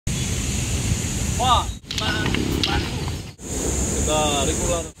One, the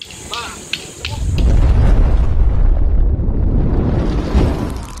regular.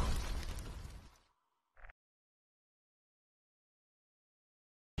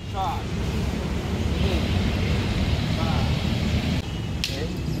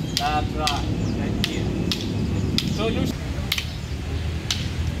 That's right. Thank you. So you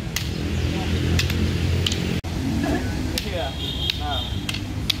here now.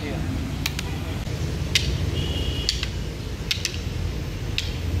 Here.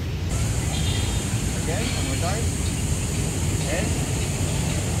 Again, one more time.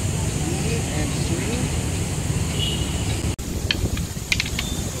 And swing.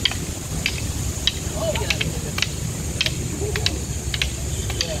 Oh yeah.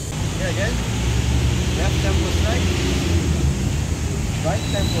 Here again. Left tempo strike. Right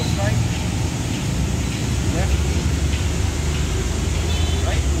tempo strike. Left.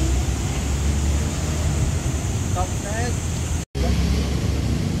 Right. Top head.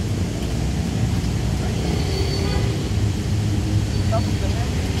 Top of the head.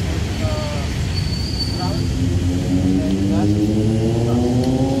 Round. And last.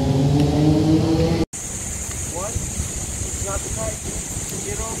 One. Not tight.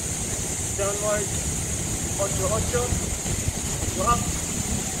 0. Downward. 8-8. Go up.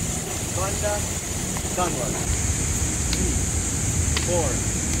 Banda. Downward. 3, 4.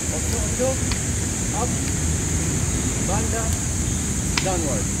 8-8. Up. Banda.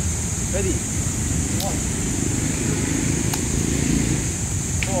 Downward. Ready. 1,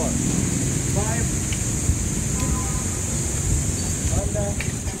 4, 5. Banda.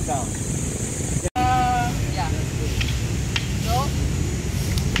 Down. Yeah. So.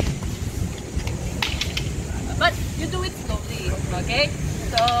 But you do it slowly, okay?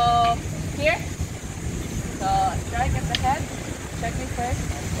 So here, so strike at the head. Check me first.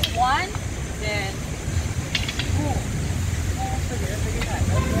 1, then boom.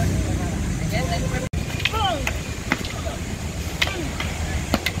 Again, then boom.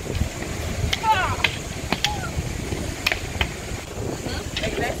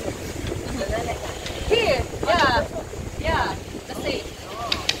 Like that. Here, yeah, the same.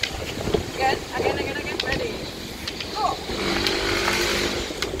 Again. Ready. Go.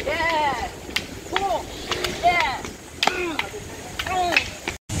 Yeah. Boom. Yeah.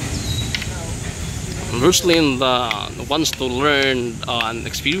 Roselyn wants to learn and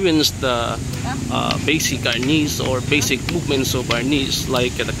experience the basic arnis or basic movements of arnis,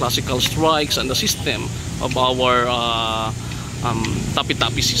 like the classical strikes and the system of our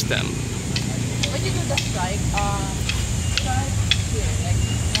tapi-tapi system. When you do the strike, strike here, like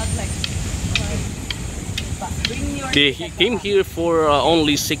not like strike, but bring your. He came here for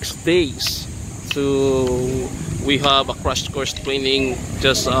only 6 days, so we have a crash course training,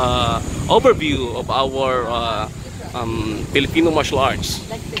 just overview of our Filipino martial arts.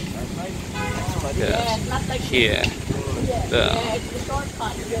 Like this. Yeah. Not like Here. Yeah, it's the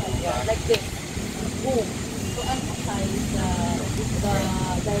shortcut. Yeah, like this. Boom. To emphasize the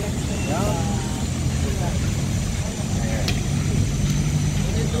direction.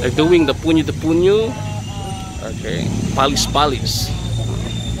 They're doing the punyo. Okay. Palis.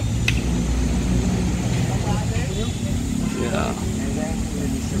 Yeah.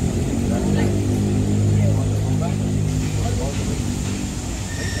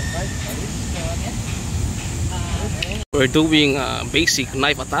 We're doing basic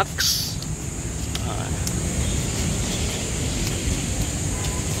knife attacks.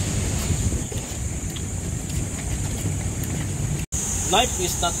 Knife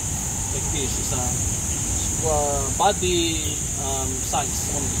is not like this. It's a body size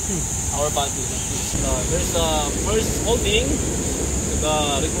only. Our body like this. There's first holding the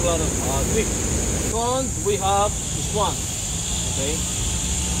regular grip. Second, we have this one. Okay,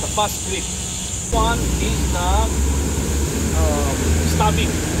 the fast grip. One is the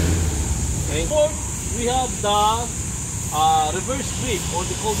stabbing. Okay. Fourth, we have the reverse grip, or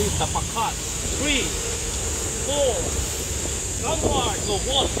they call this the pakat. 3, 4. Downward. So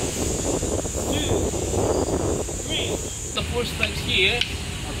 1, 2, 3. The first time here.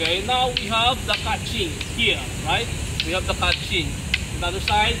 Okay. Now we have the catching here, right? We have the catching. On the other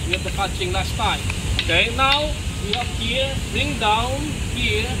side, we have the catching last time. Okay. Now we have here, bring down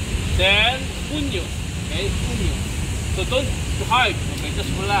here, then punyo. Okay, punyo. So don't too hard. Okay,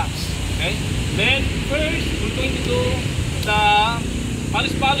 just relax. Okay. Then first we're going to do the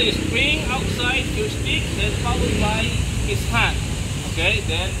palis. Bring outside your stick, then followed by his hand. Okay.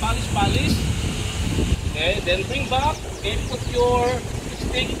 Then palis. Okay. Then bring back. Okay. Put your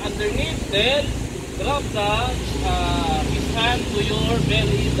stick underneath. Then grab the his hand to your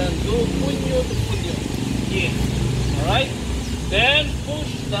belly, then do punyo to punyo. Here. Alright? Then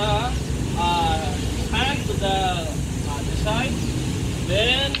push the hand to the side.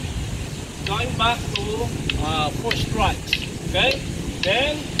 Then going back to four strikes. Okay?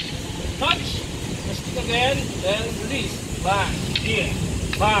 Then touch. Just again. Then release. Bang. Here.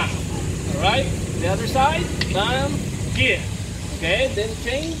 Bang. Alright? The other side. Bang. Here. Okay? Then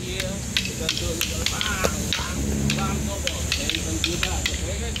change. Here. You can do bang. Bang. Bang. Double. Then you can do that.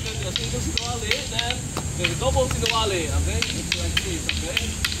 Okay? Then the single sinawali. Then the double sinawali. Okay? It's like this. Okay?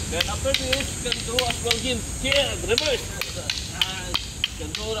 Then after this, you can do as well here. Reverse. You can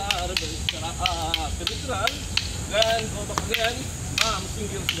do reverse. Penetral. Then go back again. Bam.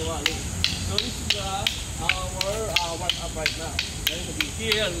 Single sinawali. So this is our warm-up right now. Okay? To be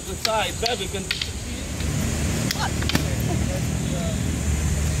here on the side. Then we can do here. What?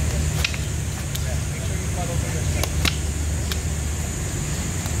 Make sure you follow your step.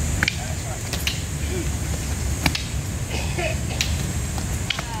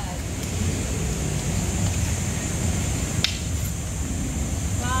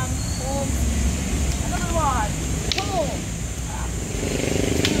 Another one. Boom.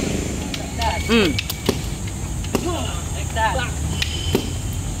 Like that. Like that.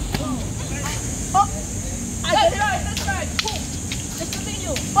 Oh, that's right. Boom. Let's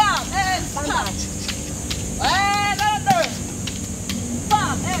continue. Bam and punch. And another.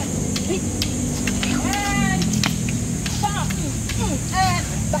 Bam and hit. And bam and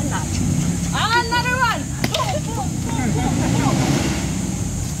punch. Another one. Boom, boom, boom, boom, boom.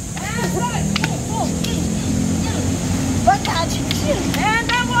 And right. Boom, boom. Punch. And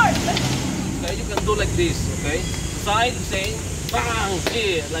downward. Okay, you can do like this, okay? Side, same, bang,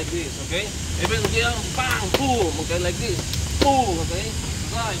 here, like this, okay? Even here, bang, boom, okay, like this, boom, okay?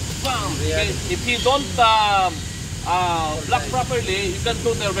 Side, bang, okay? If you don't block properly, you can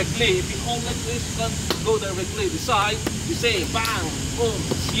do directly. If you hold like this, you can go directly. The side, you say, bang, boom,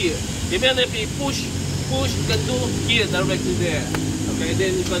 here. Even if you push, you can do here, directly there, okay?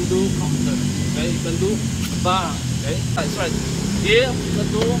 Then you can do counter, okay? You can do bang, okay? That's right. Here, you can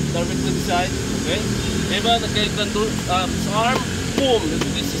do directly to the side, okay? Even, okay, you can do arm, boom,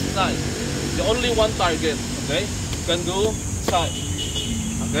 this is side. The only one target, okay? You can do side,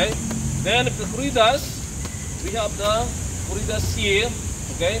 okay? Then if the corridas, we have the corridas here,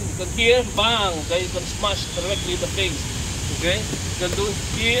 okay? You can here, bang, okay? You can smash directly the face, okay? You can do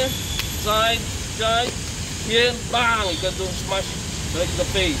here, side, here, bang, you can do smash directly the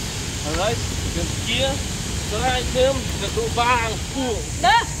face, alright? You can here, side him, you can do bang, boom.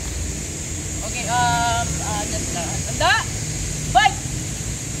 Okay, just that. Fight.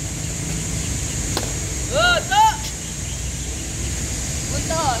 Good.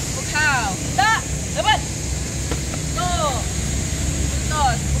 Puntos, bukaw. That. Dapat. Go.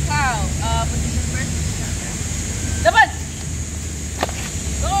 Puntos, bukaw. Position first. Dapat.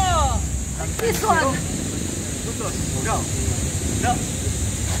 Go. This one. Puntos, bukaw. No.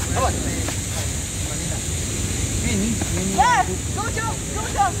 Dapat. Yes. Go jump. Go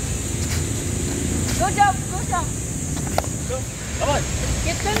jump. Come on.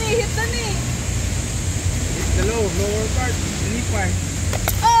 Hit the knee. Hit the lower part, the knee part.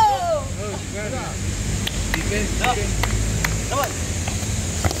 Oh! Oh, got it. Defense. Come on.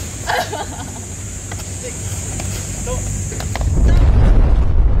 6. 2.